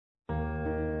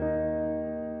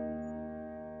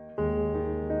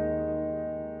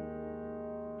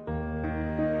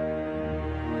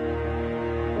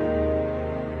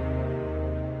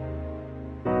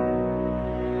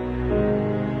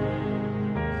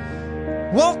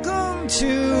Welcome to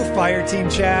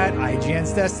Fireteam Chat,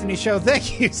 IGN's Destiny show.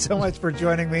 Thank you so much for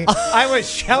joining me. I was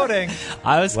shouting.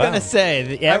 I was going to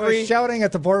say, I was shouting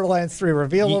at the Borderlands 3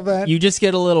 reveal event. You just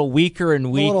get a little weaker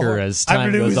and weaker as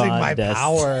time goes on. I'm losing my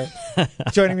power.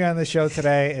 Joining me on the show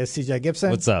today is CJ Gibson.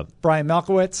 What's up? Brian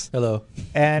Malkowitz. Hello.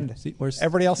 And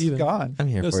everybody else is gone. I'm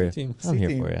here for you. I'm here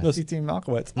for you. C-Team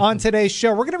Malkowitz. On today's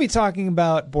show, we're going to be talking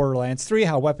about Borderlands 3,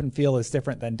 how Weapon Feel is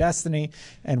different than Destiny,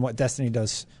 and what Destiny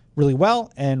does really well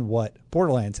and what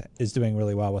Borderlands is doing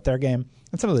really well with their game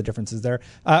and some of the differences there.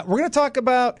 We're going to talk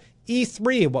about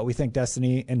E3, what we think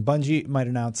Destiny and Bungie might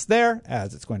announce there,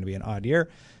 as it's going to be an odd year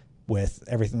with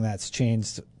everything that's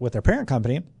changed with their parent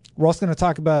company. We're also going to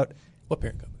talk about what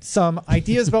parent company? Some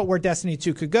ideas about where Destiny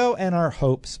 2 could go and our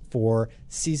hopes for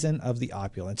Season of the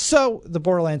Opulence. So the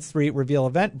Borderlands 3 reveal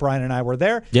event, Brian and I were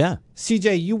there. Yeah.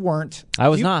 CJ, you weren't. I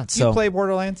was not. You play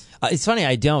Borderlands? It's funny,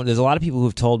 I don't. There's a lot of people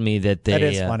who've told me that they... That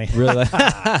is funny. Really,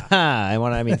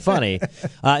 funny.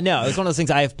 No, it's one of those things.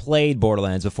 I have played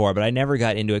Borderlands before, but I never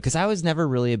got into it because I was never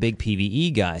really a big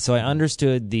PvE guy. So I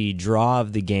understood the draw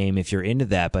of the game if you're into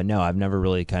that, but no, I've never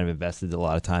really kind of invested a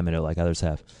lot of time in it like others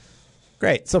have.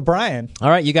 Great. So, Brian.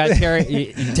 All right, you guys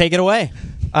you take it away.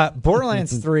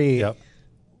 Borderlands 3, Yep.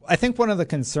 I think one of the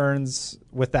concerns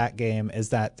with that game is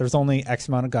that there's only X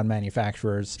amount of gun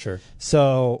manufacturers. Sure.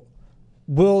 So,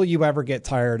 will you ever get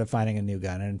tired of finding a new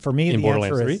gun? And for me, the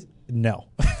Borderlands answer is 3? no.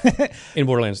 In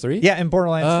Borderlands 3? Yeah, in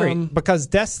Borderlands 3. Because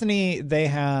Destiny, they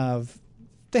have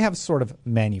sort of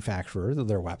manufacturers of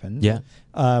their weapons. Yeah.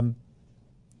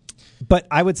 But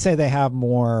I would say they have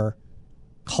more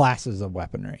classes of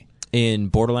weaponry. In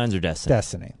Borderlands or Destiny?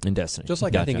 Destiny. In Destiny. Just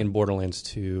like I think in Borderlands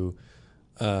 2,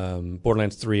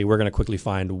 Borderlands 3, we're going to quickly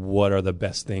find what are the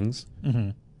best things. Mm-hmm.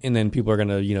 And then people are going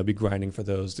to be grinding for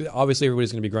those. Obviously,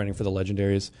 everybody's going to be grinding for the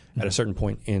legendaries at a certain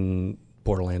point in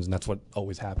Borderlands, and that's what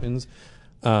always happens.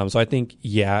 So I think,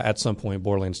 at some point,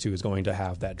 Borderlands 2 is going to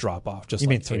have that drop-off. You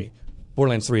mean 3?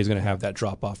 Borderlands 3 is going to have that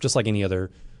drop-off, just like any other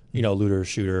looter,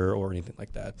 shooter, or anything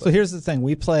like that. But so here's the thing.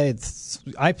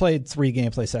 I played 3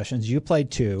 gameplay sessions. You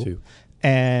played 2.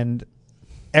 And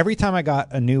every time I got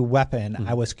a new weapon,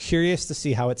 I was curious to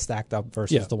see how it stacked up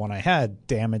versus the one I had.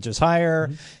 Damage is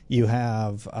higher. You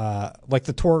have, like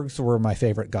the Torgs were my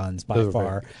favorite guns by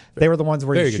far. They were the ones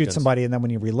where you shoot somebody, and then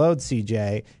when you reload,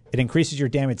 CJ, it increases your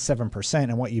damage 7%.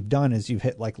 And what you've done is you've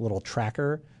hit like little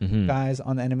tracker guys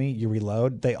on the enemy. You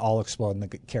reload, they all explode, and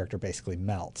the character basically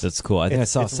melts. That's cool. I think I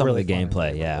saw some really of the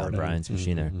gameplay, on Brian's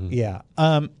machine there. Yeah.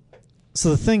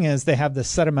 So the thing is, they have this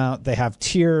set amount. They have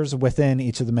tiers within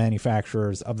each of the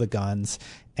manufacturers of the guns,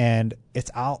 and it's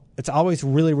always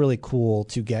really, really cool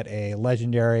to get a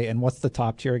legendary. And what's the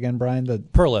top tier again, Brian? The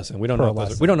Pearlescent. We don't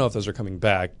know if those are coming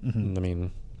back. Mm-hmm. I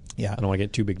mean, yeah, I don't want to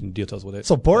get too big in details with it.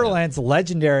 So Borderlands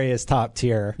legendary is top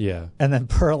tier. Yeah, and then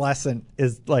Pearlescent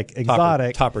is like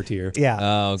exotic, topper tier. Yeah.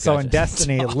 Oh, gotcha. So in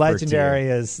Destiny, legendary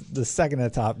is the second to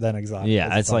top, then exotic.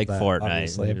 Yeah, it's like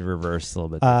Fortnite, reversed a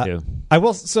little bit too. I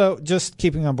will. So just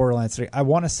keeping on Borderlands 3, I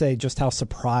want to say just how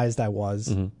surprised I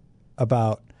was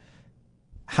about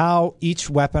how each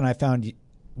weapon I found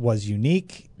was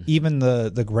unique. Even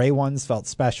the gray ones felt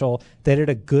special. They did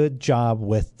a good job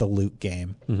with the loot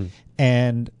game,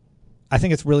 and I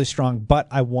think it's really strong. But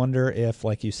I wonder if,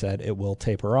 like you said, it will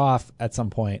taper off at some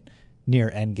point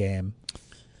near endgame.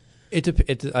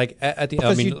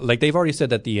 Like they've already said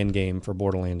that the end game for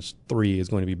Borderlands 3 is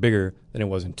going to be bigger than it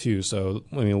was in 2. So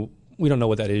I mean, we don't know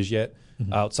what that is yet,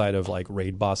 outside of like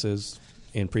raid bosses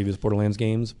in previous Borderlands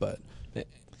games, but.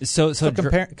 So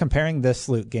comparing this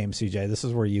loot game, CJ, this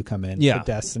is where you come in with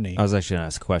Destiny. I was actually going to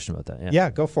ask a question about that. Yeah,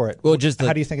 go for it. Well,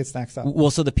 how do you think it stacks up? Well,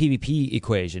 so the PvP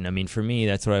equation, I mean, for me,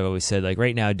 that's what I've always said. Like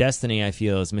right now, Destiny, I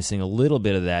feel, is missing a little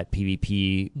bit of that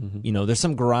PvP. There's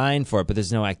some grind for it, but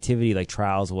there's no activity like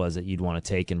Trials was that you'd want to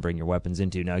take and bring your weapons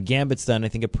into. Now, Gambit's done, I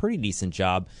think, a pretty decent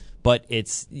job, but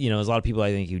it's, there's a lot of people,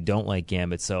 I think, who don't like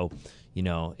Gambit. So,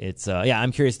 it's,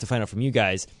 I'm curious to find out from you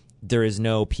guys. There is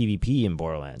no PvP in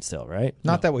Borderlands still, right?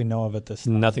 Not that we know of at this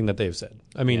time. Nothing that they've said.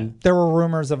 I mean, there were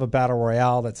rumors of a battle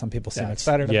royale that some people seem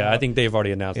excited about. Yeah, I think they've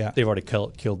already announced. They've already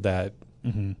killed that.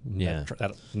 Yeah, I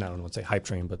don't want to say hype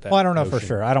train, but that. Well, I don't know for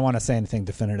sure. I don't want to say anything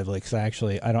definitively because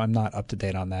I'm not up to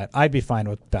date on that. I'd be fine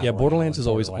with battle. Yeah, Borderlands is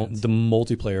always the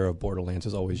multiplayer of Borderlands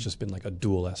has always just been like a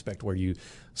dual aspect where you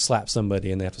slap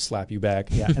somebody and they have to slap you back.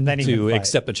 Yeah, and then to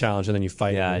accept the challenge and then you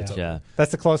fight. Yeah.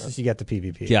 That's the closest you get to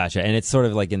PvP. Gotcha, and it's sort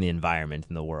of like in the environment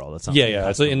in the world. It's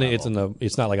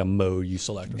it's not like a mode you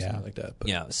select or something like that. But.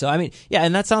 Yeah, so I mean,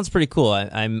 and that sounds pretty cool.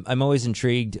 I'm always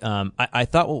intrigued. I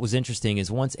thought what was interesting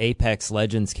is once Apex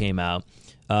Legends came out.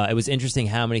 it was interesting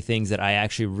how many things that I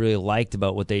actually really liked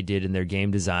about what they did in their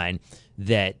game design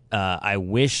that I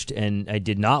wished and I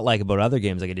did not like about other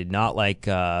games. Like I did not like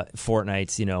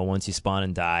Fortnite's, once you spawn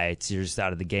and die, you're just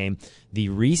out of the game. The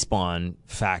respawn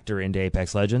factor into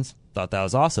Apex Legends, thought that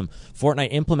was awesome. Fortnite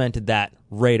implemented that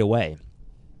right away.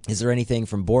 Is there anything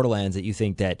from Borderlands that you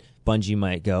think that Bungie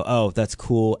might go, oh, that's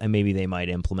cool, and maybe they might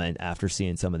implement after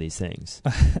seeing some of these things?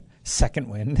 Second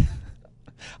Wind.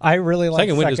 I really like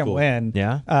Second Wind.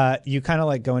 Yeah. You kind of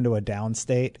like go into a down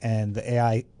state, and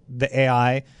the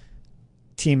AI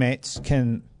teammates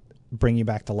can bring you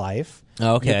back to life.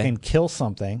 Okay. You can kill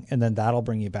something, and then that'll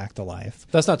bring you back to life.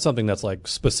 That's not something that's like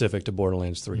specific to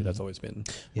Borderlands 3. That's always been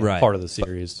part of the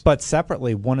series. But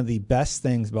separately, one of the best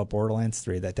things about Borderlands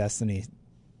 3 that Destiny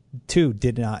 2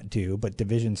 did not do, but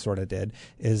Division sort of did,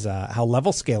 is how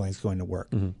level scaling is going to work.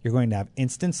 You're going to have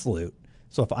instance loot.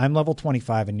 So if I'm level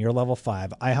 25 and you're level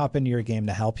 5, I hop into your game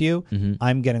to help you.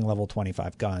 I'm getting level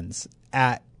 25 guns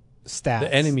at stats.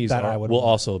 The enemies that will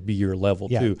also be your level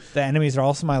too. The enemies are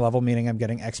also my level, meaning I'm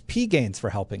getting XP gains for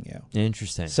helping you.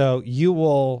 Interesting. So you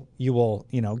will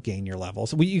gain your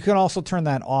levels. You can also turn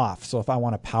that off. So if I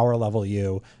want to power level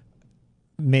you,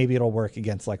 maybe it'll work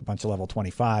against like a bunch of level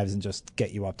 25s and just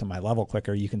get you up to my level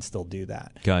quicker. You can still do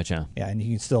that. Gotcha. Yeah, and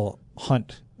you can still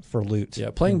hunt for loot.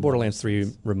 Yeah, playing Borderlands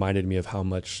 3 reminded me of how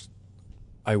much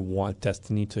I want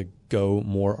Destiny to go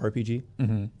more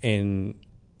RPG and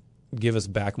give us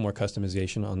back more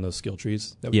customization on those skill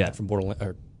trees that we had from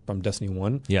from Destiny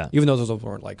 1. Yeah. Even though those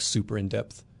weren't like super in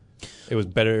depth, it was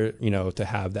better, to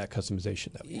have that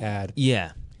customization that we had.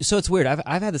 Yeah. So it's weird.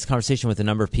 I've had this conversation with a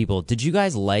number of people. Did you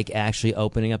guys like actually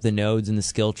opening up the nodes in the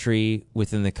skill tree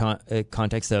within the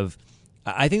context of?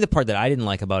 I think the part that I didn't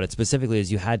like about it specifically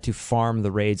is you had to farm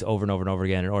the raids over and over and over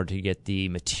again in order to get the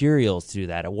materials to do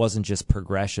that. It wasn't just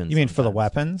progression. You mean for the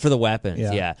weapons? For the weapons,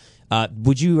 yeah.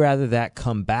 Would you rather that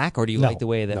come back, or do you like the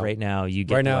way that right now you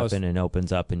get the weapon and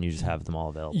opens up and you just have them all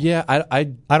available? Yeah, I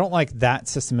don't like that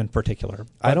system in particular.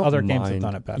 Other games have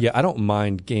done it better. Yeah, I don't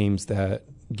mind games that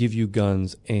give you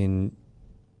guns and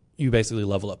you basically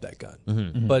level up that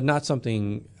gun. But not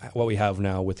something what we have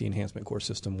now with the enhancement core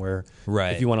system where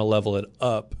if you want to level it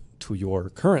up to your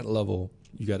current level,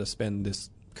 you got to spend this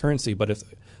currency. But if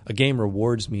a game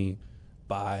rewards me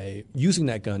by using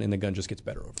that gun and the gun just gets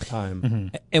better over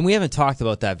time. And we haven't talked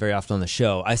about that very often on the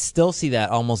show. I still see that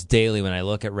almost daily when I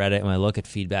look at Reddit and when I look at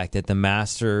feedback that the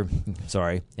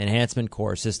enhancement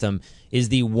core system is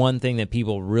the one thing that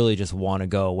people really just want to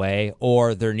go away,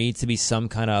 or there needs to be some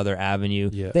kind of other avenue.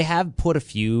 Yeah. They have put a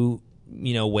few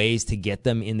ways to get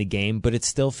them in the game, but it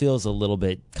still feels a little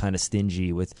bit kind of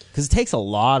stingy because it takes a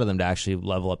lot of them to actually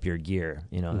level up your gear.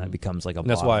 That becomes like a. And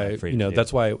that's why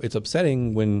that's why it's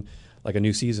upsetting when like a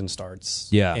new season starts.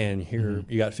 Yeah. And here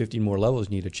you got 15 more levels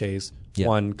you need to chase. Yeah.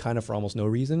 One kind of for almost no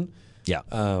reason. Yeah.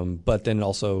 But then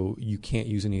also you can't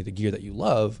use any of the gear that you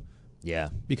love. Yeah.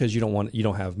 Because you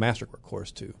don't have Masterwork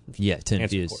cores to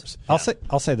infuse. I'll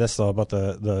say this though about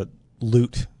the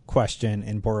loot question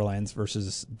in Borderlands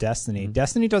versus Destiny.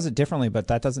 Destiny does it differently, but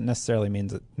that doesn't necessarily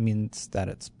means that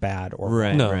it's bad or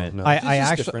right. No.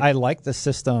 I like the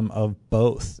system of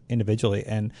both individually,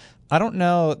 and I don't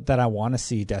know that I want to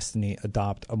see Destiny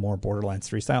adopt a more Borderlands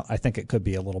 3 style. I think it could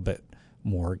be a little bit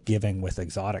more giving with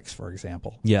exotics, for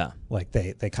example. Yeah. Like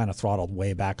they kind of throttled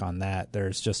way back on that.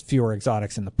 There's just fewer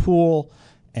exotics in the pool,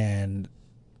 and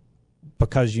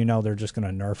because they're just going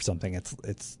to nerf something,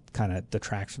 it's kind of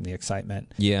detracts from the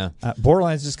excitement. Yeah.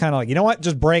 Borderlands is just kind of like, you know what,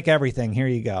 just break everything. Here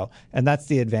you go. And that's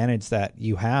the advantage that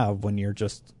you have when you're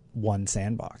just one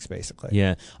sandbox, basically.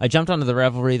 Yeah. I jumped onto the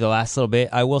Revelry the last little bit.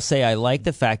 I will say I like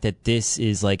the fact that this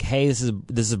is like, hey, this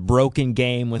is a broken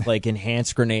game with like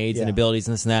enhanced grenades and abilities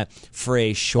and this and that for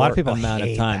a short amount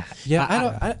of time. That.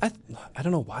 Yeah, I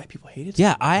don't know why people hate it.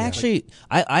 Yeah,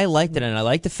 I liked it, and I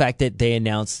like the fact that they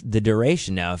announced the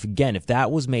duration now. If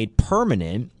that was made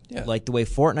permanent, like the way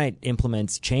Fortnite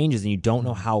implements changes and you don't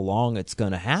know how long it's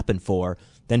going to happen for,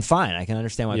 then fine. I can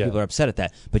understand why people are upset at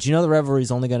that. But the Revelry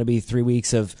is only going to be 3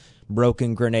 weeks of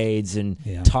broken grenades and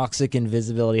toxic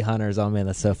invisibility hunters. Oh, man,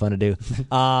 that's so fun to do.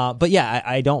 But, yeah,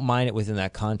 I don't mind it within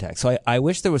that context. So I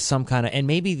wish there was some kind of – and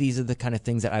maybe these are the kind of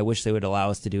things that I wish they would allow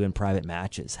us to do in private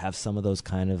matches, have some of those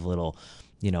kind of little –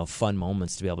 fun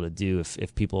moments to be able to do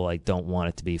if people like don't want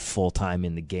it to be full time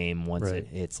in the game once it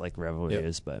hits like Revelry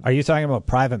is. But are you talking about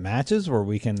private matches where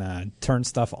we can turn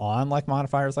stuff on like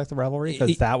modifiers like the Revelry?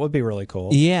 Because that would be really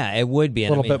cool. Yeah, it would be a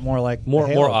little bit more like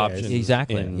more options.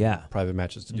 Exactly. Yeah, private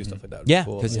matches to do stuff like that. Yeah,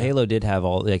 because Halo did have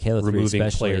all like Halo 3 removing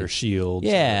especially. Player shields.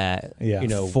 Yeah.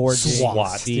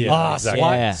 SWAT.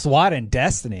 SWAT and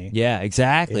Destiny. Yeah,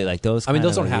 exactly. Like those. I mean,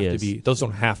 those don't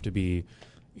have to be.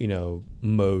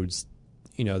 modes,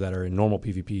 that are in normal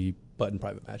PvP, but in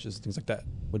private matches, things like that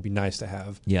would be nice to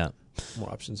have. Yeah.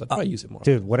 More options. I'd probably use it more.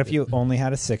 Dude, what if you only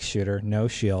had a 6-shooter, no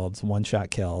shields, one-shot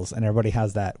kills, and everybody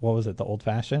has that, what was it, the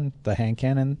old-fashioned, the hand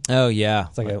cannon? Oh, yeah.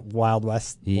 It's like a Wild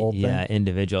West old thing. Yeah,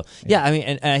 individual. Yeah, I mean,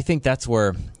 and I think that's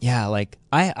where,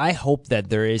 I hope that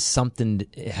there is something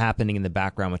happening in the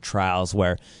background with Trials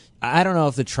where, I don't know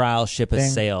if the Trials ship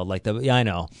has sailed. I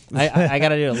know. I got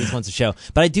to do it at least once a show.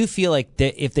 But I do feel like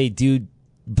if they do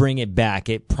bring it back,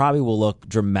 it probably will look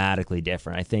dramatically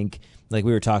different. I think, like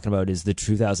we were talking about, is the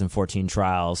 2014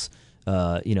 Trials,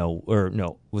 or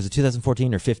no, was it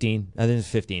 2014 or 15? I think it was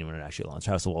 15 when it actually launched,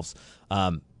 House of Wolves.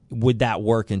 Would that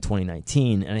work in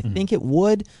 2019? And I think it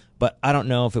would, but I don't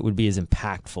know if it would be as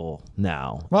impactful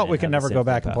now. Well, we can never go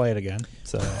back and play it again.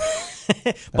 So,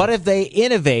 but if they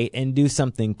innovate and do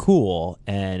something cool,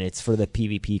 and it's for the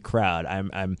PvP crowd,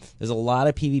 there's a lot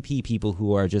of PvP people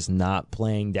who are just not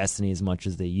playing Destiny as much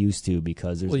as they used to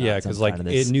because there's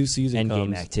because new season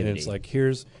comes activity. And it's like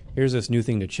here's this new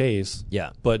thing to chase. Yeah,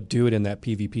 but do it in that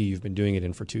PvP you've been doing it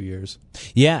in for 2 years.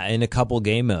 Yeah, in a couple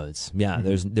game modes. Yeah,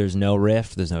 there's no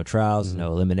Rift, there's no Trials, there's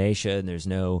no Elimination, there's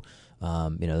no.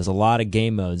 There's a lot of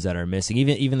game modes that are missing.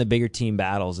 Even the bigger team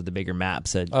battles at the bigger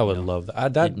maps. I would love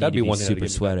that. That'd be one thing super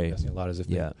sweaty. A lot is if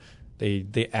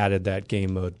they added that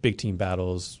game mode, big team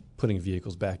battles, putting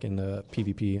vehicles back in the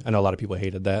PvP. I know a lot of people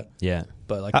hated that. Yeah,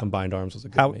 but Combined Arms was a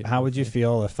good. How would you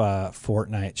feel if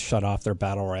Fortnite shut off their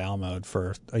battle royale mode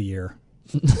for a year?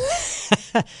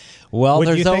 Well,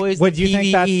 there's always the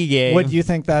PvE game. Would you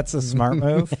think that's a smart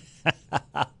move?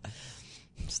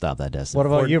 Stop that, Destiny. What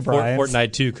about you, Brian?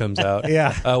 Fortnite 2 comes out.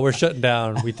 Yeah. We're shutting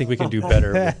down. We think we can do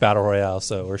better with Battle Royale,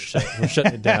 so we're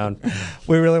shutting it down.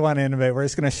 We really want to innovate. We're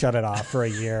just going to shut it off for a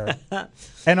year.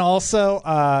 And also,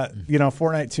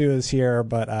 Fortnite 2 is here,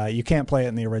 but you can't play it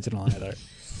in the original either.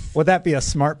 Would that be a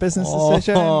smart business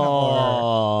decision?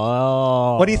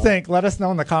 Or what do you think? Let us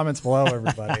know in the comments below,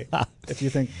 everybody, if you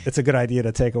think it's a good idea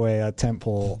to take away a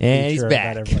tentpole feature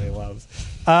that everybody loves.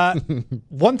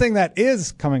 One thing that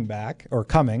is coming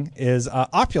is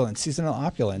Opulence, seasonal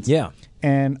Opulence. Yeah.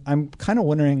 And I'm kind of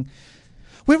wondering,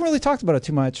 we haven't really talked about it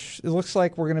too much. It looks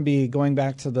like we're going to be going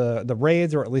back to the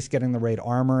raids, or at least getting the raid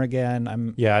armor again.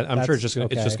 I'm sure it's just going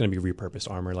to be repurposed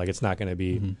armor. Like, it's not going to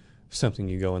be something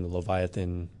you go in the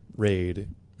Leviathan raid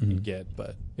and get,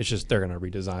 but it's just they're going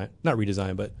to not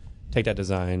redesign, but take that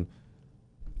design,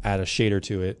 add a shader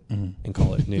to it, and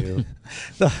call it new.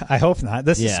 I hope not.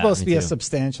 This is supposed to be a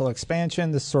substantial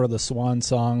expansion. This is sort of the swan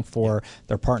song for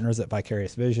their partners at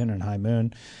Vicarious Vision and High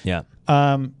Moon. Yeah.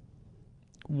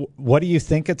 What do you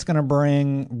think it's going to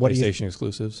bring? PlayStation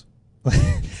exclusives.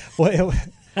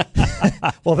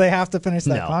 Well, they have to finish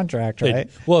that contract, right?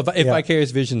 If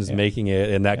Vicarious Vision is making it,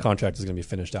 and that contract is going to be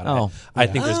finished out, I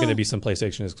think there's going to be some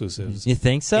PlayStation exclusives. You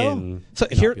think so?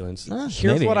 Here's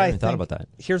what I thought about that.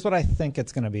 Here's what I think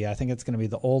it's going to be. I think it's going to be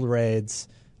the old raids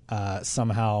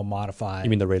somehow modified. You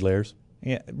mean the raid layers?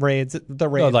 Yeah, raids. The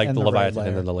raid, like the Leviathan,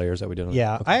 and then the layers that we did.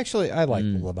 I like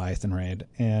the Leviathan raid,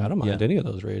 and I don't mind any of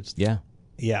those raids. Yeah.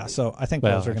 So I think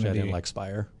those are going to be. I didn't like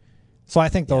Spire. So I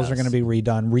think those are going to be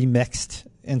redone, remixed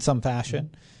in some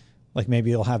fashion. Like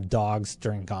maybe you'll have dogs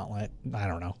during Gauntlet. I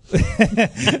don't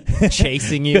know.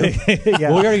 Chasing you. Well, we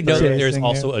already know that there's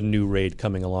also a new raid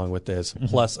coming along with this,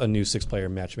 plus a new 6-player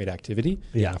match-made activity.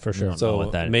 Yeah, for sure.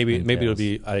 So maybe it'll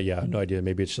be, no idea.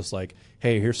 Maybe it's just like,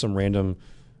 hey, here's some random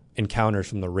encounters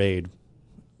from the raid,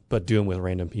 but do them with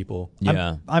random people.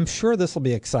 Yeah. I'm sure this will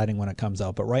be exciting when it comes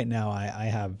out, but right now I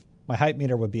have... My hype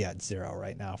meter would be at 0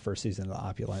 right now for Season of the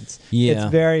Opulence. Yeah.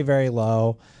 It's very, very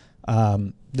low.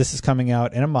 This is coming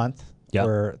out in a month. Yep.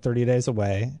 We're 30 days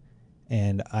away,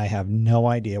 and I have no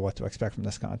idea what to expect from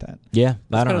this content. Yeah,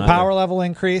 I don't know. Power level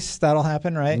increase, that'll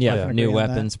happen, right? Yeah, new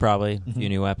weapons probably, a few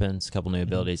new weapons, a couple new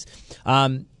abilities.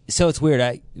 So it's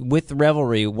weird. With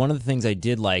Revelry, one of the things I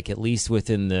did like, at least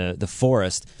within the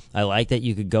forest, I like that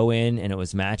you could go in and it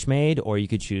was match made, or you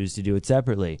could choose to do it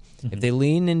separately. If they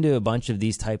lean into a bunch of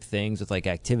these type things with like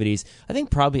activities, I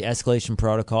think probably Escalation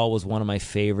Protocol was one of my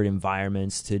favorite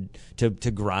environments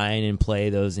to grind and play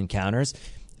those encounters.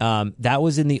 That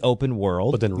was in the open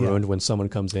world. But then ruined when someone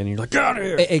comes in and you're like, get out of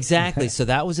here. Exactly. So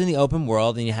that was in the open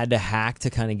world, and you had to hack to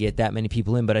kind of get that many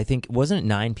people in. But I think, wasn't it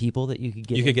 9 people that you could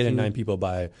get in? You could get in 9 people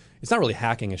by, it's not really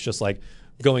hacking, it's just like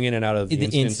going in and out of the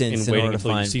instance and waiting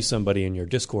until you see somebody in your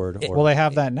Discord. Well, they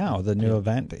have that now. The new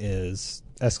event is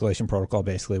Escalation Protocol,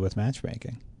 basically, with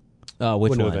matchmaking.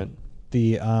 Which one? Event?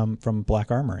 The from Black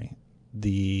Armory,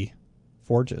 the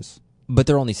Forges. But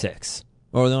they're only 6.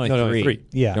 Or they're only 3.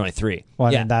 Yeah. They're only 3. Well,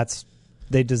 I mean, that's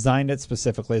They designed it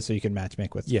specifically so you can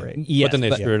matchmake with the raid. Yes, but then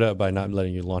they screwed it up by not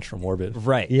letting you launch from orbit.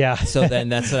 Right. Yeah. So then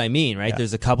that's what I mean, right? Yeah.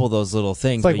 There's a couple of those little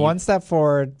things. It's like one step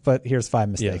forward, but here's 5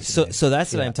 mistakes. Yeah. So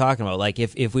that's what I'm talking about. Like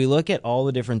if we look at all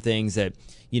the different things that,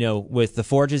 with the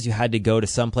forges, you had to go to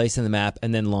some place in the map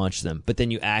and then launch them. But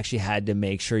then you actually had to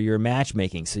make sure you were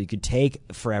matchmaking, so you could take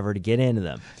forever to get into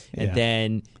them. And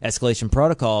then Escalation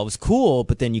Protocol was cool,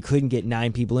 but then you couldn't get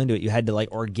 9 people into it. You had to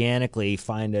like organically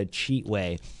find a cheat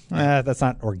way. That's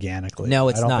not organically. No,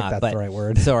 it's I don't not. think that's but, the right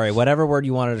word. Sorry, whatever word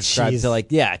you want to describe. Cheese. So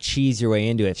cheese your way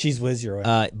into it. Cheese whiz your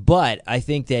way. But I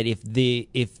think that if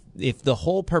the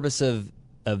whole purpose of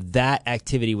that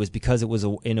activity was because it was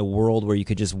in a world where you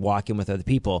could just walk in with other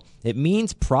people, it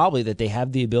means probably that they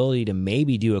have the ability to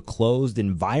maybe do a closed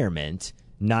environment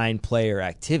 9-player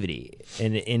activity.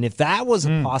 And if that was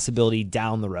a possibility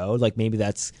down the road, like maybe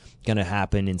that's going to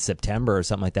happen in September or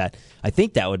something like that, I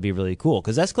think that would be really cool,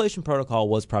 because Escalation Protocol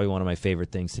was probably one of my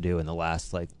favorite things to do in the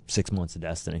last 6 months of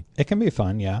Destiny. It can be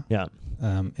fun, yeah. Yeah.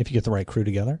 If you get the right crew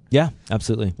together. Yeah,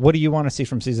 absolutely. What do you want to see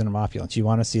from Season of Opulence? You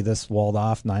want to see this walled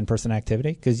off 9-person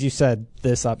activity? Because you said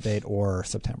this update or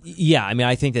September. Yeah, I mean,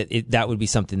 I think that that would be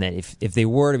something that if they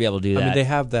were to be able to do that, they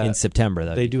have that in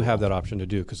September. They do have that option to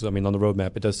do, because on the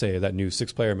roadmap it does say that new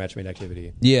 6-player matchmade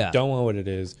activity. Yeah. Don't know what it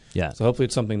is. Yeah. So hopefully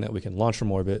it's something that we can launch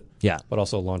from orbit. Yeah. But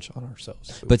also launch on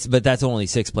ourselves. But that's only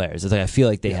 6 players. It's like I feel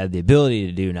like they had the ability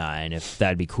to do 9. If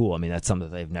that'd be cool. I mean, that's something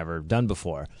that they've never done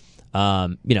before.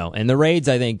 And the raids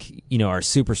I think are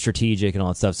super strategic and all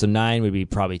that stuff. So 9 would be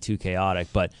probably too chaotic.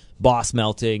 But boss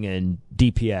melting and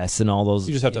DPS and all those,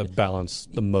 you just have to balance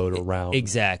the mode around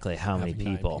exactly how many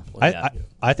people.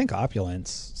 I think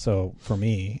Opulence. So for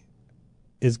me,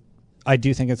 I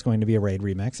do think it's going to be a raid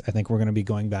remix. I think we're going to be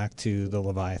going back to the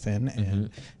Leviathan and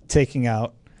taking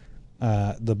out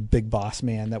the big boss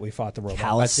man that we fought the robot.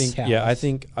 Callus. I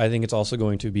think it's also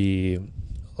going to be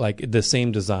like the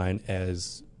same design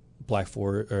as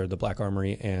the Black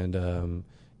Armory and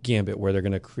Gambit, where they're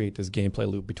going to create this gameplay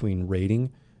loop between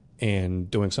raiding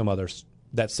and doing some other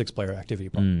that 6-player activity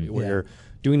probably, where you're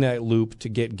doing that loop to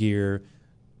get gear,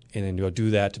 and then you'll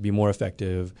do that to be more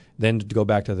effective, then to go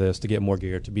back to this to get more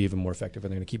gear to be even more effective,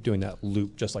 and they're going to keep doing that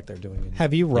loop just like they're doing.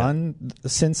 Have you run,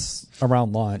 since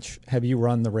around launch, have you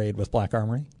run the raid with Black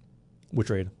Armory? Which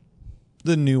raid?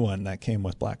 The new one that came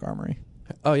with Black Armory.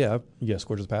 Oh, yeah.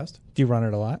 Scourge of the Past. Do you run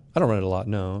it a lot? I don't run it a lot,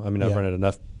 no. I've run it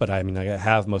enough, but I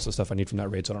have most of the stuff I need from that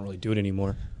raid, so I don't really do it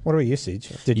anymore. What about you, Siege?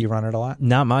 Did you run it a lot?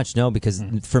 Not much, no, because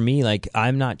for me,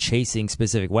 I'm not chasing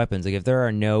specific weapons. Like, if there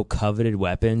are no coveted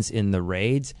weapons in the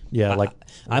raids... Yeah,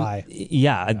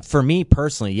 for me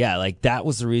personally, that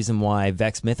was the reason why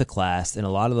Vex Mythoclast and a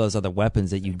lot of those other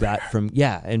weapons that you got from...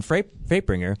 Yeah, and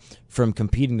Fatebringer from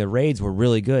competing the raids were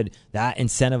really good. That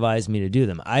incentivized me to do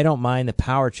them. I don't mind the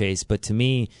power chase, but to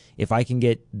me, if I can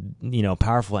get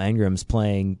powerful engrams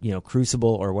playing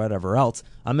Crucible or whatever else,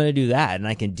 I'm going to do that, and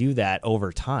I can do that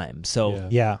over time. So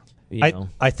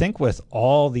I think with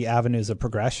all the avenues of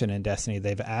progression in Destiny,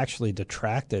 they've actually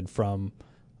detracted from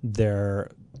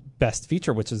their best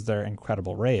feature, which is their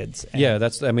incredible raids.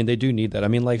 And they do need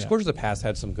that. Scourge of the Past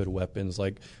had some good weapons,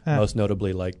 most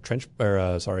notably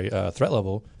threat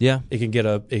level. Yeah, it could get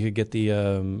the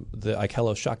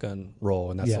Ikelo shotgun roll,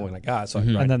 and that's the one I got. So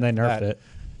and then they nerfed it.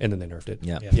 And then they nerfed it.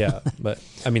 Yeah. But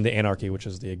the Anarchy, which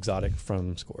is the exotic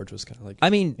from Scourge, was kind of like...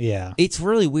 It's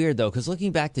really weird, though, because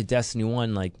looking back to Destiny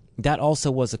 1, that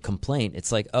also was a complaint.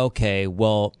 It's like, okay,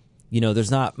 well, there's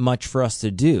not much for us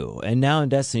to do. And now in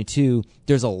Destiny 2,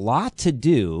 there's a lot to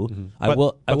do.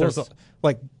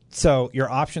 So your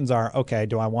options are, okay,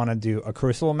 do I want to do a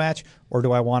Crucible match, or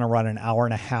do I want to run an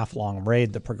hour-and-a-half long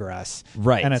raid to progress?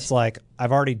 Right. And it's like,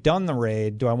 I've already done the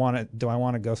raid. Do I want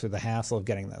to go through the hassle of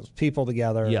getting those people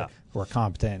together who are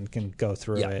competent and can go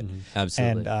through it?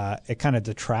 Absolutely. And it kind of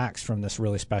detracts from this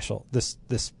really special, this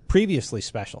previously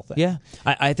special thing. Yeah.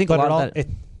 I think but a lot of that...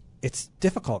 It's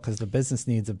difficult because the business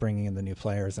needs of bringing in the new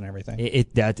players and everything.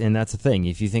 And that's the thing.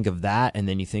 If you think of that, and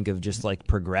then you think of just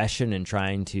progression and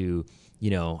trying to...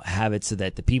 have it so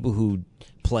that the people who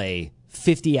play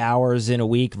 50 hours in a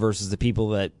week versus the people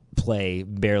that play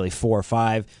barely 4 or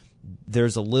 5,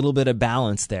 there's a little bit of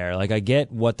balance there. I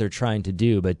get what they're trying to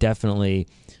do, but definitely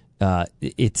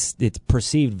it's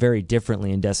perceived very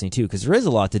differently in Destiny 2 because there is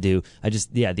a lot to do. The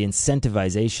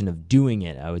incentivization of doing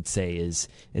it, I would say,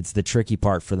 it's the tricky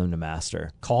part for them to master.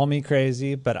 Call me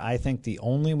crazy, but I think the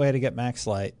only way to get max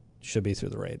light should be through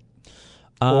the raid.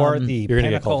 or the You're gonna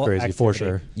get Pinnacle called crazy activity. for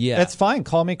sure. Yeah. It's fine.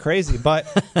 Call me crazy. But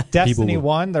Destiny would.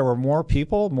 1, there were more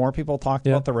people. More people talked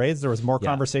about the raids. There was more Yeah.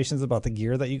 conversations about the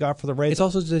gear that you got for the raids. It's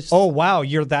also just Oh, wow,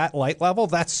 you're that light level?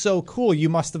 That's so cool. You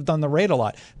must have done the raid a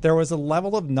lot. There was a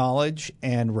level of knowledge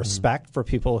and respect for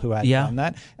people who had done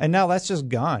that. And now that's just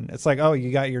gone. It's like, oh,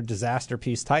 you got your Disaster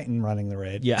Piece Titan running the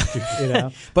raid. Yeah. You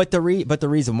know? But the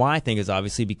reason why I think is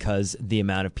obviously because the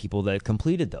amount of people that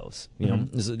completed those. You know,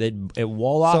 it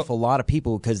wall off a lot of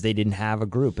people because they didn't have a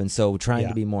group, and so trying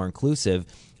to be more inclusive.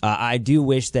 I do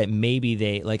wish that maybe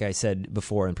they, like I said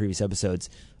before in previous episodes,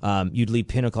 you'd leave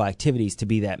Pinnacle activities to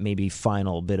be that maybe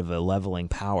final bit of a leveling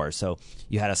power. So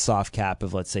you had a soft cap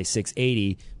of, let's say,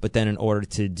 680, but then in order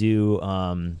to do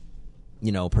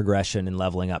progression and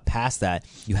leveling up past that,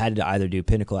 you had to either do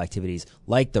Pinnacle activities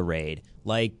like the raid,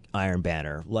 like Iron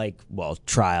Banner, like,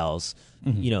 Trials,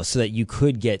 so that you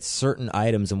could get certain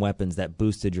items and weapons that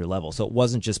boosted your level. So it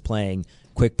wasn't just playing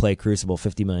quick play Crucible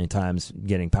 50 million times,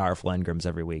 getting powerful engrams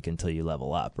every week until you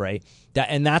level up, right?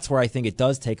 And that's where I think it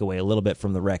does take away a little bit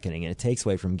from the Reckoning, and it takes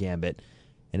away from Gambit,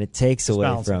 and it takes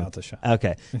away from... out the show.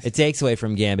 Okay. It takes away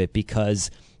from Gambit because...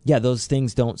 yeah, those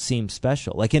things don't seem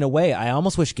special. Like, in a way, I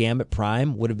almost wish Gambit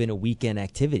Prime would have been a weekend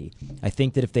activity. I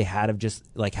think that if they had have just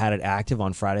had it active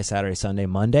on Friday, Saturday, Sunday,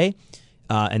 Monday,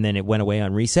 and then it went away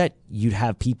on reset, you'd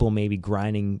have people maybe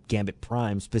grinding Gambit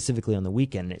Prime specifically on the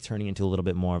weekend, and it turning into a little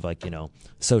bit more of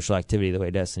social activity the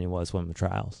way Destiny was when the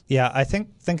Trials. Yeah, I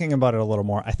think thinking about it a little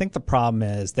more, I think the problem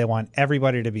is they want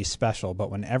everybody to be special,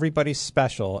 but when everybody's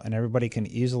special and everybody can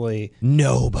easily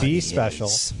be special,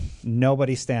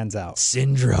 nobody stands out.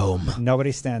 Syndrome.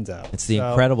 Nobody stands out. It's the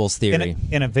Incredibles theory.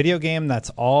 In a video game that's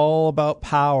all about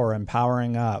power and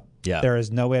powering up, there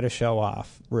is no way to show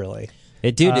off, really.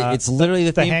 It's literally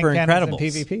the theme for Incredibles.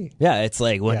 PvP. Yeah, it's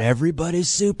like when everybody's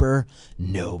super,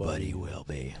 nobody will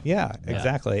be. Yeah,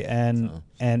 exactly. And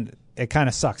it kind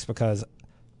of sucks because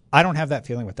I don't have that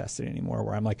feeling with Destiny anymore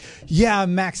where I'm like, yeah,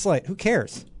 max light. Who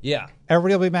cares? Yeah.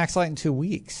 Everybody will be max light in 2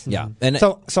 weeks. Yeah. And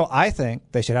so I think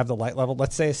they should have the light level.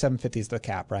 Let's say 750 is the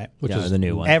cap, right? which is the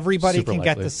new one. Everybody super can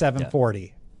likely. get to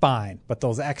 740. Fine. But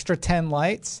those extra 10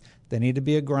 lights, they need to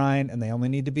be a grind, and they only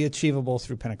need to be achievable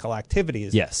through Pinnacle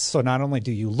activities. Yes. So not only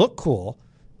do you look cool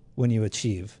when you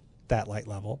achieve that light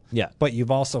level, but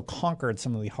you've also conquered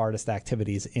some of the hardest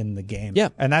activities in the game. Yeah.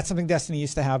 And that's something Destiny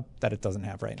used to have that it doesn't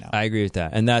have right now. I agree with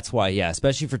that. And that's why,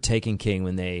 especially for Taken King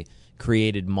when they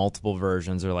created multiple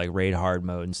versions or raid hard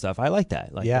mode and stuff. I like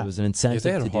that. It was an incentive. If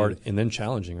they had to hard do. and then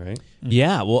challenging, right?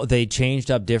 Yeah, well, they changed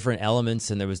up different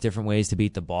elements, and there was different ways to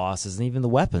beat the bosses, and even the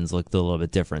weapons looked a little bit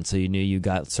different. So you knew you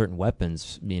got certain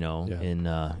weapons, in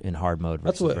hard mode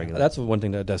versus regular. That's one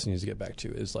thing that Destiny needs to get back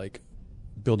to is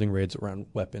building raids around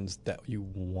weapons that you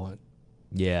want.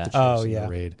 Yeah. To choose in the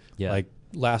raid. Yeah.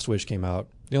 Last Wish came out.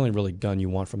 The only really gun you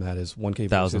want from that is 1K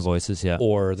Thousand Voices. Yeah.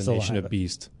 or the Still Nation have of it.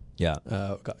 Beast. Yeah.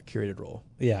 Got curated role.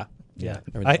 Yeah.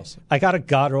 Everything else. I got a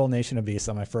God Roll Nation of Beasts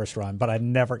on my first run, but I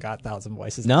never got Thousand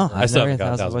Voices. No, I still never haven't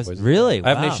got Thousand 1,000 Voices. Voices. Really?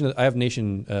 I have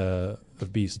Nation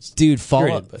of Beasts. Dude,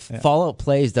 Curated, Fallout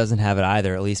Plays doesn't have it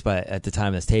either, at least at the time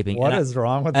of this taping. What is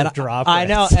wrong with the drop I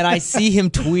know, rates? and I see him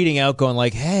tweeting out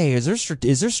going hey, is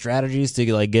there strategies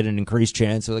to get an increased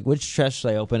chance? Or which chest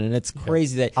should I open? And it's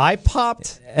crazy that I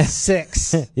popped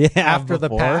 6 after the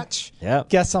before. patch. Yep.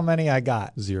 Guess how many I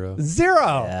got? 0.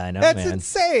 Yeah, I know, That's man.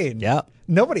 insane. Yep.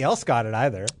 Nobody else got it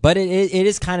either. But it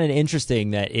is kind of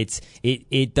interesting that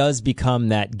it does become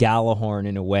that Gallahorn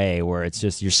in a way where it's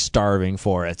just you're starving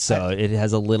for it. So it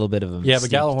has a little bit of a Yeah, but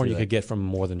mystique Gallahorn to you it. could get from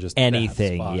more than just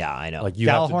Anything. That spot. Yeah, I know. You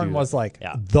have to Gallahorn do was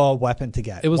that. the weapon to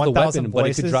get. It was the 1,000 weapon, but it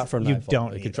voices, could drop from you Nightfall.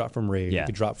 don't It need could drop from Raid. Yeah. It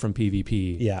could drop from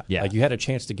PvP. Yeah. Yeah. You had a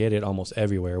chance to get it almost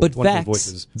everywhere. But with one of the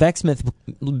voices. Vexmith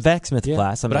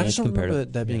class. But I just don't compared remember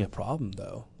to- that being a problem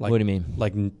though. What do you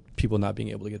mean? People not being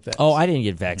able to get Vex. Oh, I didn't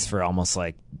get Vex for almost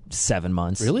 7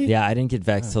 months. Really? Yeah, I didn't get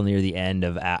Vex till near the end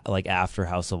of after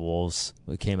House of Wolves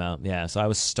came out. Yeah, so I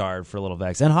was starved for a little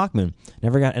Vex and Hawkmoon.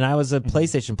 Never got, and I was a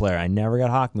PlayStation player. I never got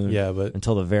Hawkmoon. Yeah, but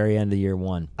until the very end of year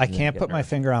 1. I can't put my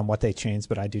finger on what they changed,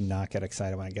 but I do not get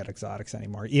excited when I get exotics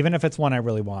anymore, even if it's one I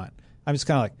really want. I'm just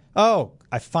kind of like, oh,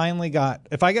 I finally got.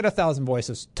 If I get 1,000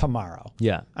 voices tomorrow,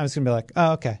 Yeah, I'm just gonna be like,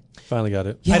 oh, okay. finally got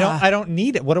it. Yeah. I don't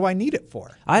need it. What do I need it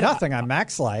for? Nothing. I'm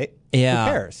max light. Yeah.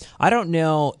 Who cares? I don't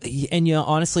know. And,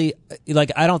 honestly,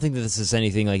 I don't think that this is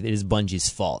anything it is Bungie's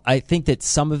fault. I think that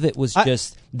some of it was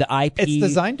just the IP. It's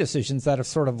design decisions that have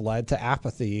sort of led to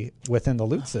apathy within the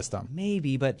loot system.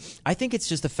 Maybe, but I think it's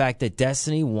just the fact that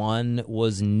Destiny 1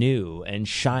 was new and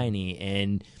shiny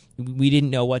and we didn't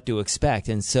know what to expect.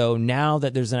 And so now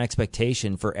that there's an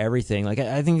expectation for everything, like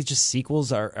I think it's just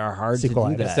sequels are hard to do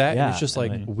that. It's that, and it's just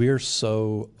like we're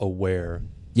so aware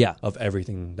of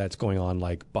everything that's going on,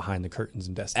 like behind the curtains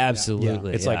in Destiny.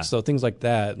 Absolutely. It's like, so things like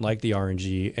that, like the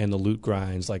RNG and the loot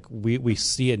grinds, like we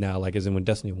see it now, like as in when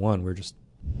Destiny 1,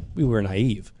 we were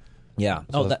naive. Yeah.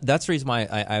 So that's the reason why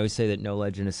I always say that No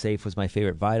Legend is Safe was my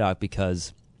favorite Vidoc,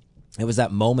 because it was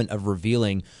that moment of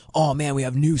revealing, oh man, we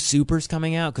have new supers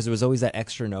coming out, because there was always that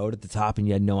extra node at the top and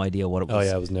you had no idea what it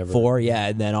was, it was never for. Yeah,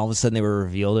 and then all of a sudden they were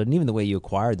revealed, and even the way you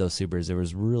acquired those supers, it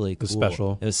was really cool. It was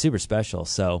special. It was super special.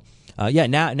 So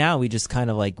now we just kind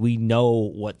of like, we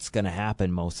know what's going to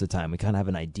happen most of the time. We kind of have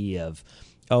an idea of,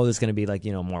 oh, there's going to be like,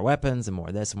 more weapons and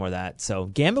more this and more that. So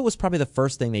Gambit was probably the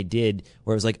first thing they did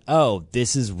where it was like, oh,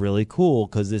 this is really cool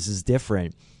because this is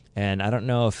different. And I don't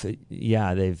know if,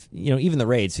 they've, even the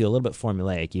raids feel a little bit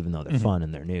formulaic, even though they're fun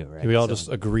and they're new, right? We all just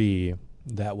agree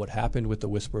that what happened with the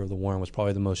Whisper of the Worm was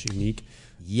probably the most unique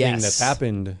thing that's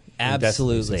happened.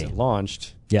 Absolutely. Since it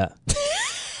launched. Yeah.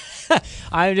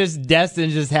 I'm just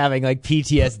destined just having like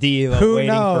PTSD about Who waiting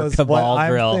knows for Cabal what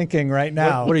Drill. I'm thinking right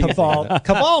now. What are you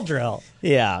Cabal Drill.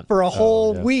 Yeah. For a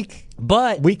whole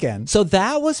weekend. So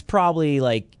that was probably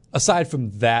like, aside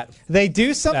from that, they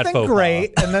do something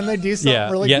great, and then they do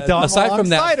something really dumb. Aside from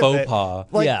that faux it. pas,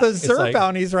 like the Xur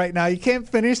bounties right now, you can't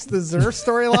finish the Xur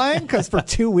storyline because for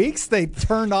 2 weeks they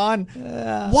turned on.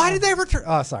 Why did they return?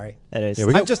 Oh, sorry. That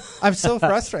is. I'm so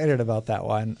frustrated about that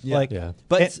one.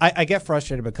 But I get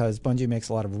frustrated because Bungie makes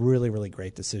a lot of really, really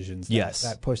great decisions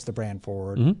that push the brand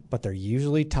forward, but they're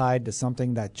usually tied to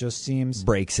something that just seems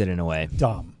breaks it in a way.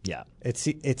 Dumb. Yeah.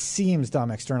 It seems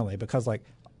dumb externally because like.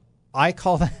 I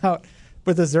call that out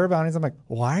with the Xur bounties. I'm like,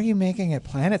 why are you making it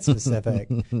planet specific?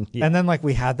 And then like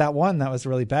we had that one that was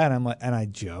really bad. I'm like, and I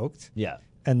joked. Yeah.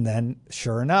 And then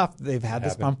sure enough, they've had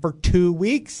this pump for 2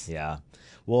 weeks. Yeah.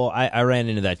 Well, I ran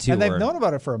into that too. And they've known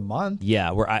about it for a month.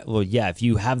 Yeah. If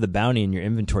you have the bounty in your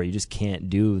inventory, you just can't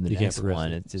do the next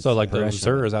one. It's so like the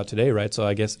Xur is out today, right? So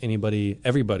I guess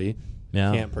everybody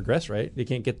can't progress, right? They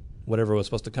can't get whatever was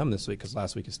supposed to come this week because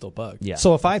last week is still bugged. Yeah.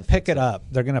 So if I pick it up,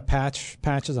 they're going to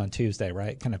patches on Tuesday,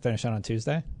 right? Can I finish it on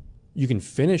Tuesday? You can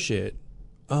finish it.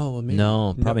 Oh, well, maybe.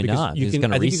 No, probably not. It's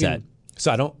going to reset.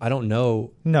 So I don't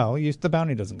know. No, the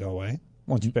bounty doesn't go away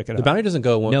once you pick it up. The bounty doesn't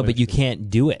go away. No, but you can't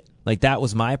do it. Like that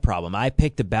was my problem. I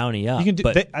picked the bounty up. You can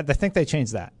do. I think they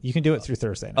changed that. You can do it through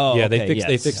Thursday now. Oh, yeah, okay,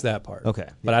 they fixed that part. Okay,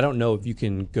 but I don't know if you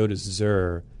can go to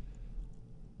Xur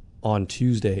on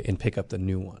Tuesday and pick up the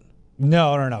new one.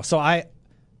 No. So I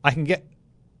can get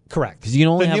correct because you can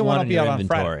only have one will in be your out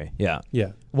inventory. On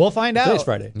yeah. We'll find out. Today's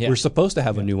Friday. Yeah. We're supposed to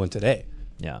have a new one today.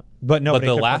 Yeah, but nobody.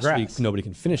 But can last progress. week nobody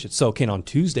can finish it. So on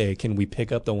Tuesday can we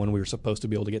pick up the one we were supposed to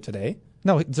be able to get today?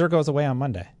 No, Xur goes away on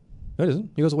Monday. No, it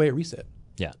doesn't. He goes away at reset.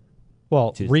 Yeah.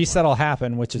 Well, reset will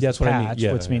happen, which is that's patch, what I mean.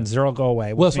 Yeah, which means Xur will go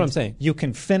away. Well, that's what I'm saying. You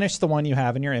can finish the one you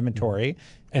have in your inventory,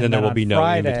 and then there will be no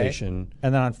Friday, invitation.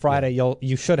 And then on Friday,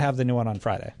 you should have the new one on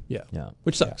Friday. Yeah.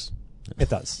 Which sucks. Yeah. It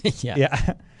does.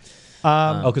 Yeah.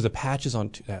 Because the patch is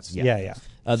on. That's yeah.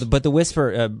 But the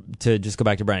Whisper, to just go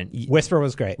back to Brian, Whisper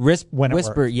was great.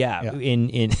 Whisper,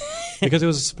 in because it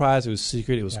was a surprise, it was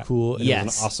secret, it was cool, and it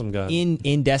was an awesome gun.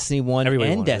 In Destiny 1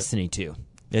 and Destiny 2.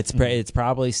 It's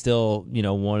probably still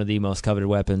one of the most coveted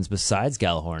weapons besides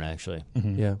Gjallarhorn actually.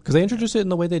 Yeah, because they introduced it in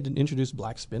the way they introduced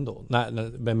Black Spindle.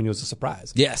 It was a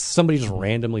surprise. Yes, somebody just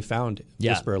randomly found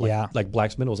Whisper. Like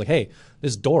Black Spindle was like, hey,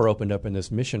 this door opened up in this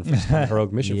mission for some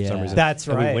heroic mission for some reason. That's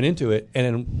right. And we went into it, and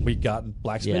then we got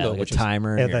Black Spindle, which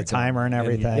timer, the timer and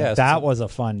everything. That was a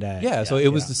fun day. Yeah, so it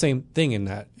was the same thing in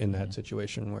that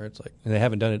situation where it's like, and they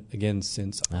haven't done it again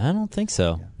since. I don't think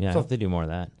so. Yeah, I hope they do more of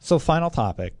that. So final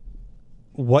topic.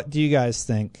 What do you guys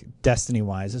think,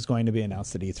 Destiny-wise, is going to be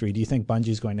announced at E3? Do you think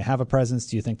Bungie's going to have a presence?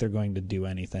 Do you think they're going to do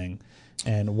anything?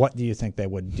 And what do you think they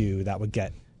would do that would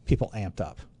get people amped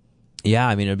up? Yeah,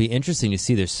 I mean, it'd be interesting to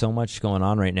see. There's so much going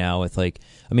on right now with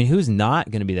who's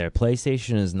not going to be there?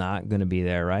 PlayStation is not going to be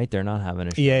there, right? They're not having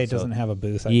a show. EA doesn't have a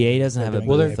booth. EA doesn't have a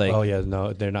booth.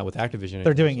 Well, they're not with Activision.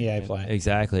 They're doing EA Play.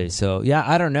 Exactly. So, yeah,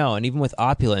 I don't know. And even with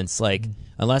Opulence,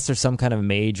 unless there's some kind of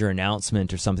major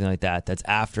announcement or something like that that's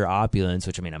after Opulence,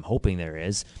 which, I mean, I'm hoping there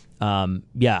is,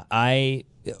 I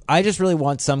just really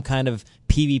want some kind of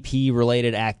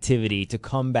PvP-related activity to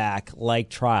come back like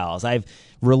Trials. I've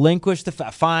relinquished the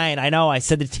fine. I know I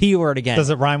said the T word again. Does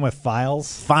it rhyme with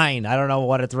files? Fine. I don't know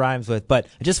what it rhymes with, but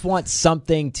I just want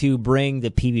something to bring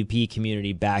the PvP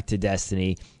community back to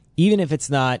Destiny, even if it's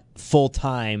not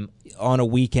full-time on a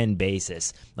weekend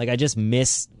basis. I just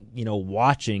miss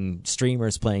watching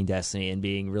streamers playing Destiny and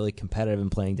being really competitive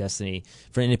and playing Destiny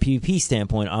in a PvP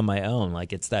standpoint on my own.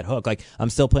 Like, it's that hook. Like, I'm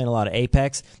still playing a lot of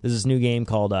Apex. There's this new game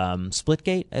called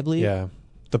Splitgate, I believe. Yeah.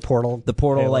 The Portal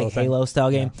Halo style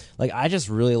game. Yeah. Like, I just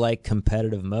really like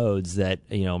competitive modes that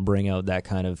bring out that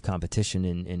kind of competition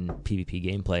in PvP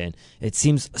gameplay, and it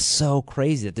seems so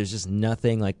crazy that there's just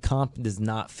nothing like comp does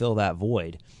not fill that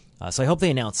void. So I hope they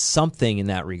announce something in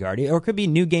that regard, or it could be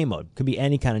new game mode, could be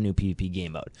any kind of new PvP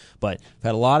game mode. But we've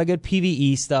had a lot of good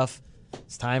PvE stuff.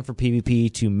 It's time for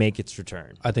PvP to make its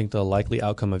return. I think the likely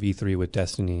outcome of E3 with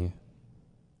Destiny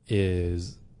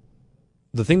is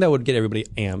the thing that would get everybody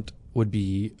amped would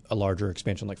be a larger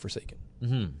expansion like Forsaken.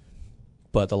 Mm-hmm.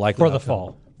 But the likely for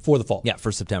outcome, the fall. Yeah,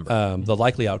 for September. The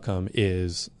likely outcome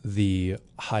is the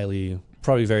highly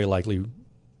rumored, very likely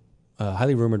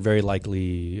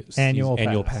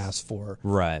annual pass for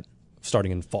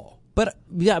starting in fall. But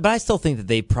I still think that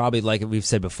they probably, like we've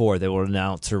said before, they will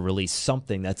announce or release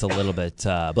something that's a little bit,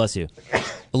 bless you,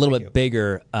 a little bit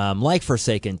bigger, like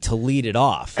Forsaken, to lead it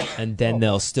off, and then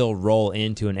they'll still roll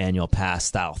into an annual pass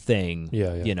style thing,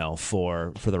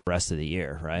 for the rest of the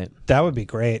year, right? That would be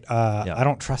great. I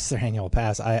don't trust their annual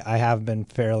pass. I have been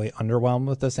fairly underwhelmed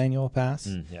with this annual pass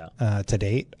to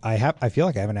date. I feel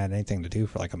like I haven't had anything to do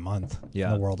for like a month in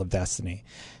the world of Destiny,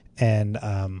 and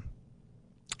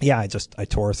I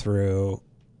tore through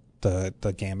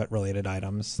the Gambit related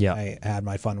items. Yeah. I had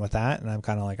my fun with that, and I'm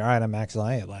kind of like, all right, I'm Max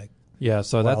Elliott. Like,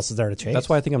 so what else is there to chase? That's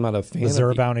why I think I'm not a fan.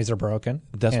 Zero bounties are broken.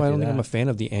 That's why I don't think I'm a fan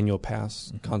of the annual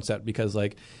pass concept, because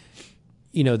they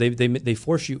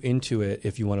force you into it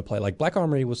if you want to play. Like Black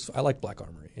Armory I liked Black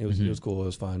Armory. It was cool. It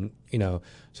was fun.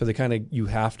 So they you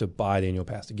have to buy the annual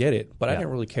pass to get it. But I didn't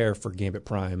really care for Gambit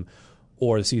Prime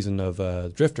or the season of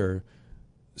Drifter.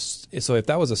 So if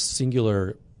that was a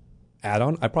singular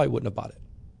add-on, I probably wouldn't have bought it.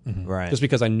 Mm-hmm. Right. Just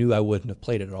because I knew I wouldn't have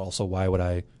played it at all. So why would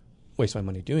I waste my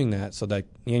money doing that? So that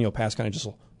the annual pass kind of just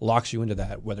locks you into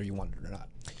that, whether you want it or not.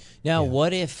 Now,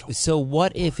 what if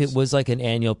it was like an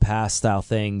annual pass style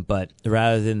thing, but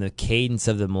rather than the cadence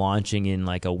of them launching in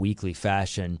like a weekly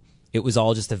fashion, it was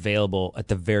all just available at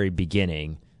the very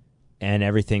beginning, and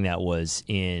everything that was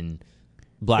in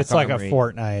Black Armory. It's like a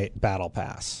Fortnite battle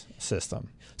pass system.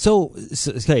 So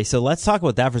let's talk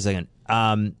about that for a second.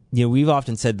 We've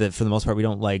often said that for the most part we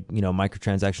don't like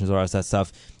microtransactions or all that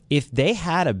stuff. If they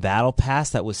had a battle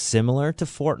pass that was similar to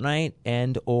Fortnite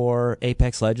and or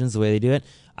Apex Legends the way they do it,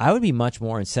 I would be much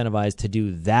more incentivized to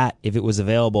do that if it was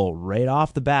available right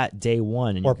off the bat, day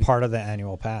one. And part of the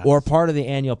annual pass. Or part of the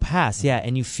annual pass, yeah.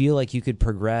 And you feel like you could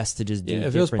progress to just do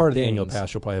different things. If it was part of the annual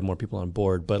pass, you'll probably have more people on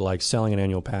board. But like selling an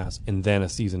annual pass and then a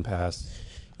season pass,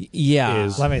 they're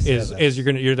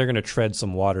going to tread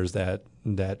some waters that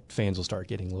fans will start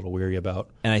getting a little weary about.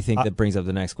 And I think that brings up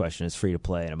the next question: is free to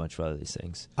play and a bunch of other these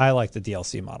things. I like the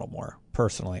DLC model more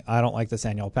personally. I don't like this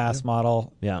annual pass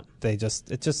model. Yeah, it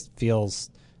just feels.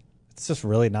 It's just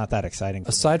really not that exciting.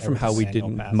 Aside from how we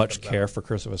didn't much care for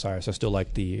Curse of Osiris, I still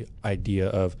like the idea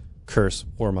of Curse,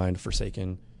 Warmind,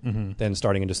 Forsaken, then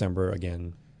starting in December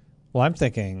again. Well, I'm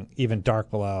thinking even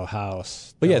Dark Below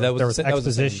House. But there was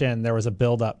exposition. There was a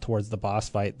build up towards the boss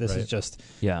fight. This is just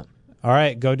all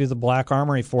right. Go do the Black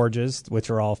Armory forges, which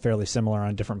are all fairly similar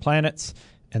on different planets,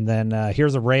 and then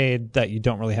here's a raid that you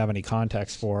don't really have any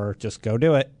context for. Just go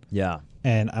do it. Yeah.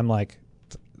 And I'm like,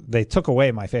 they took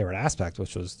away my favorite aspect,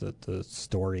 which was the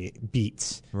story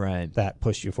beats that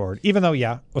push you forward. Even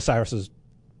though, Osiris is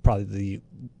probably the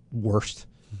worst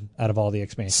out of all the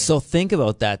expansions. So think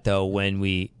about that, though,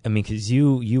 because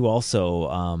you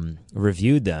also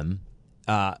reviewed them.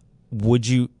 Would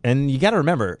you, and you got to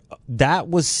remember, that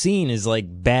was seen as like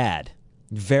bad,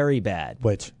 very bad.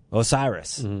 Which?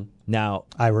 Osiris. Mm-hmm. Now,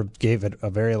 I gave it a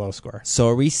very low score. So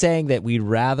are we saying that we'd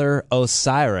rather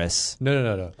Osiris?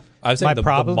 No. I was saying the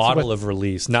model of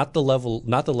release, not the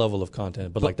level of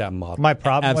content, but like that model. My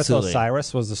problem with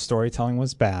Osiris was the storytelling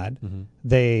was bad. Mm-hmm.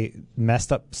 They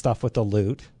messed up stuff with the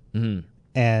loot,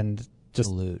 and just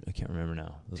the loot. I can't remember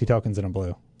now. 2 tokens in a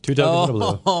blue. 2 tokens in a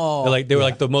blue. They were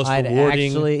like the most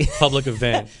rewarding public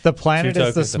event. The planet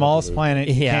is the smallest planet.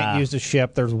 You can't use a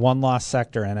ship. There's one lost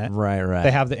sector in it. Right. They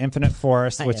have the Infinite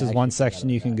Forest, which is one section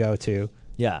you can go to.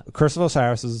 Yeah. Curse of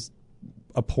Osiris is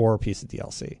a poor piece of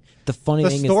DLC. The funny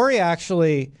thing is, the story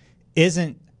actually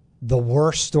isn't the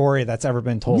worst story that's ever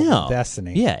been told in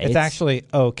Destiny. Yeah, it's actually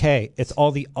okay. It's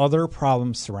all the other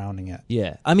problems surrounding it.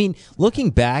 Yeah. I mean, looking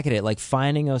back at it, like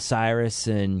finding Osiris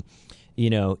and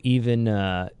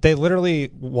even they literally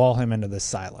wall him into this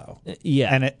silo.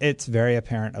 Yeah, and it's very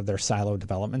apparent of their silo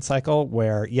development cycle.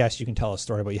 Where yes, you can tell a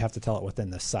story, but you have to tell it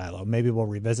within this silo. Maybe we'll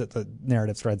revisit the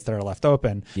narrative threads that are left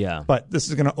open. Yeah, but this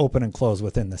is going to open and close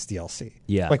within this DLC.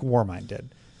 Yeah, like Warmind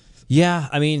did. Yeah,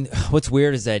 I mean, what's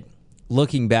weird is that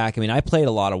looking back, I mean, I played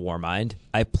a lot of Warmind.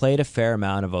 I played a fair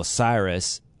amount of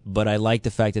Osiris. But I like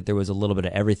the fact that there was a little bit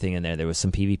of everything in there. There was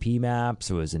some PvP maps.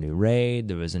 There was a new raid.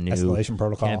 There was a new Escalation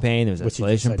Protocol campaign. There was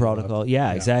Escalation Protocol.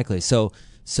 Yeah, exactly. So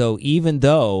even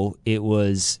though it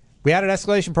was... We added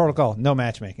Escalation Protocol. No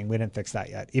matchmaking. We didn't fix that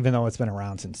yet, even though it's been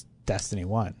around since Destiny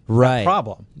 1. Right. No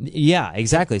problem. Yeah,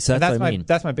 exactly. So that's what I mean.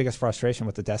 That's my biggest frustration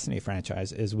with the Destiny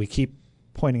franchise is we keep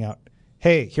pointing out,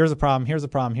 hey, here's a problem, here's a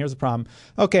problem, here's a problem.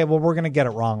 Okay, well, we're going to get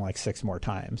it wrong like 6 more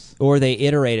times. Or they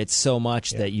iterate it so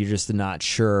much that you're just not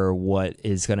sure what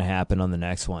is going to happen on the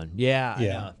next one. Yeah. I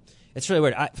know. It's really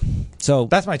weird. So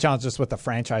that's my challenge just with the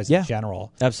franchise in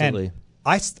general. Absolutely.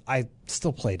 And I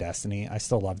still play Destiny. I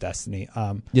still love Destiny.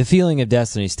 The feeling of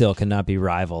Destiny still cannot be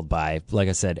rivaled by, like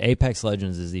I said, Apex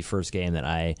Legends is the first game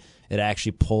that it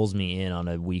actually pulls me in on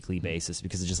a weekly basis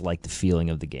because I just like the feeling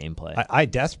of the gameplay. I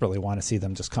desperately want to see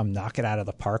them just come knock it out of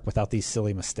the park without these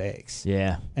silly mistakes.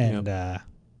 Yeah. And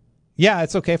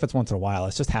it's okay if it's once in a while.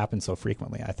 It's just happened so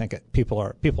frequently. I think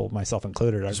people, myself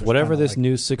included, are just whatever this like,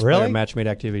 new 6-player match-made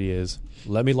activity is.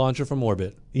 Let me launch it from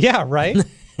orbit. Yeah, right.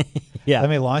 Yeah. Let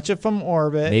me launch it from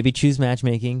orbit. Maybe choose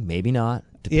matchmaking, maybe not,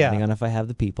 depending on if I have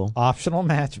the people. Optional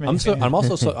matchmaking. I'm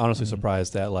also honestly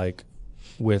surprised that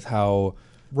with how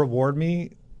reward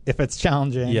me if it's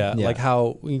challenging. Yeah, like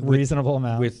how reasonable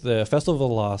amount with the Festival of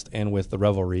the Lost and with the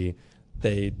Revelry.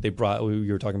 They brought, we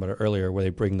were talking about it earlier, where they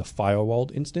bring the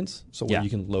firewalled instance, so where you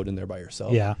can load in there by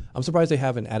yourself. Yeah, I'm surprised they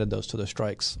haven't added those to the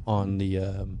strikes on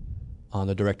the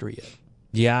directory yet.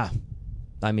 Yeah,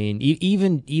 I mean,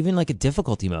 even like a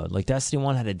difficulty mode, like Destiny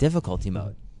 1 had a difficulty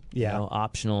mode. Yeah,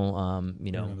 optional,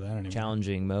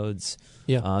 challenging modes.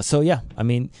 Yeah. I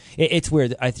mean, it's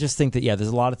weird. I just think that there's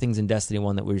a lot of things in Destiny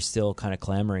 1 that we're still kind of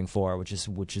clamoring for, which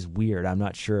is weird. I'm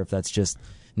not sure if that's just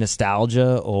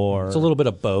nostalgia or it's a little bit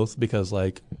of both because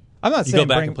I'm not you saying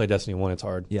go back and play Destiny 1, it's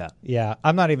hard. Yeah.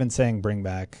 I'm not even saying bring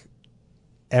back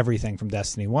everything from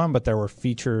Destiny 1, but there were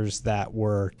features that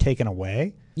were taken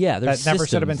away. Yeah, that never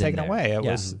should have been taken away.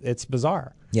 It's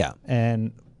bizarre. Yeah,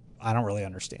 and I don't really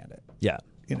understand it. Yeah,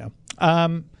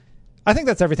 I think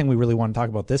that's everything we really want to talk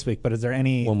about this week. But is there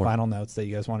any final notes that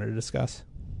you guys wanted to discuss?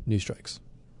 New strikes.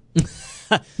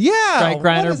 Yeah, Strike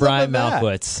Grinder Brian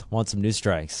Malkowitz want some new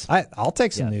strikes. I'll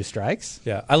take some new strikes.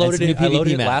 Yeah, I loaded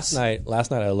it last night.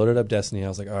 Last night I loaded up Destiny. I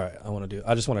was like, all right,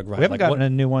 I just want to grind. We haven't gotten a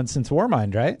new one since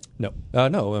Warmind, right? No,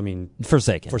 no. I mean,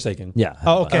 Forsaken. Yeah.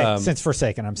 Oh, okay. Since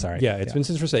Forsaken, I'm sorry. Yeah, it's been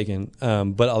since Forsaken.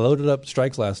 But I loaded up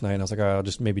strikes last night, and I was like, all right, I'll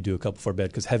just maybe do a couple before bed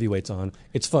because heavyweight's on.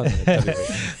 It's fun.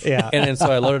 Yeah. And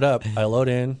so I loaded up. I load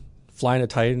in, flying a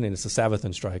Titan, and it's a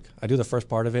Savathun strike. I do the first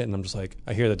part of it, and I'm just like,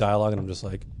 I hear the dialogue, and I'm just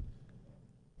like.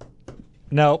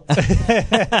 Nope.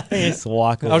 Just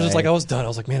walk away. I was just like, I was done. I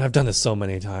was like, man, I've done this so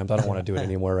many times. I don't want to do it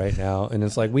anymore right now. And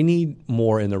it's like, we need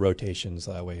more in the rotations.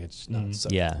 That way it's not so.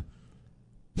 Yeah.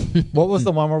 What was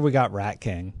the one where we got Rat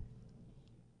King?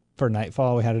 For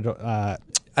Nightfall, we had to do... I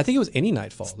think it was any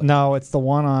Nightfall. Though. No, it's the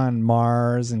one on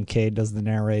Mars, and Cade does the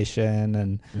narration,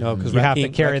 and no, because you have to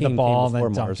carry the ball and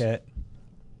then dunk it.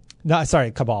 No,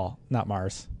 sorry, Cabal, not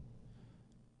Mars.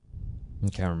 I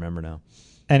can't remember now.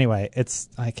 Anyway,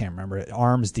 I can't remember it.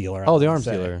 Arms dealer. Oh, the arms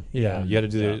dealer. Yeah, you had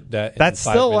to do that. That's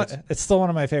still it's still one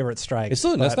of my favorite strikes. It's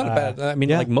still that's not bad. I mean,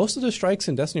 like most of the strikes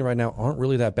in Destiny right now aren't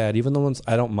really that bad. Even the ones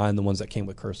I don't mind the ones that came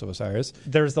with Curse of Osiris.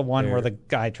 There's the one where the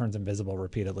guy turns invisible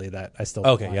repeatedly that I still.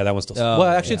 Okay, yeah, that one's still. Well,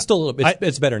 actually, it's still a little bit.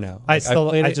 It's better now. I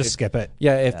just skip it.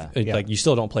 Yeah, like you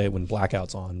still don't play it when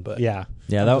Blackout's on, but yeah,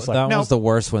 that was the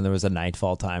worst when there was a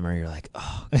Nightfall timer. You're like,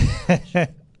 oh.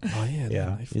 Oh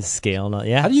yeah, is scale not?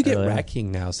 Yeah. How do you get Rat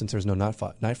King now since there's no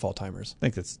Nightfall timers? I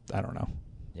think I don't know.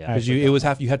 Yeah, because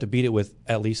you have to beat it with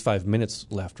at least 5 minutes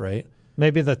left, right?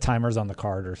 Maybe the timer's on the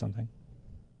card or something.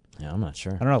 Yeah, I'm not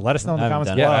sure. I don't know. Let us know in the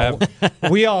comments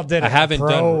below. We all did it. I haven't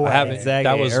exactly.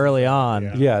 That was early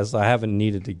on. Yeah, so I haven't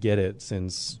needed to get it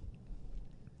since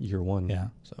year 1. Yeah.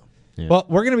 So. Yeah. Well,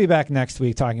 we're going to be back next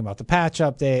week talking about the patch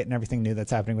update and everything new that's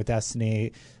happening with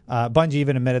Destiny. Bungie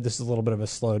even admitted this is a little bit of a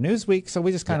slow news week, so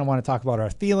we just kind of want to talk about our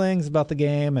feelings about the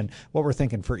game and what we're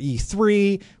thinking for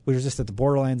E3. We were just at the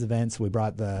Borderlands event, so we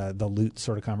brought the loot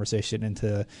sort of conversation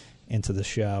into the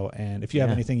show. And if you have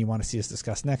anything you want to see us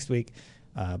discuss next week,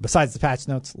 besides the patch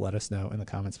notes, let us know in the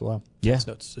comments below. Yeah. Patch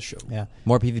notes, the show. Yeah.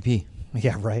 More PvP.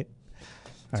 Yeah, right.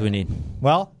 That's what we need.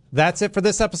 Well, that's it for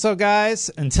this episode,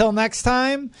 guys. Until next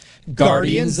time,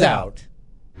 Guardians out.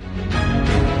 Bye.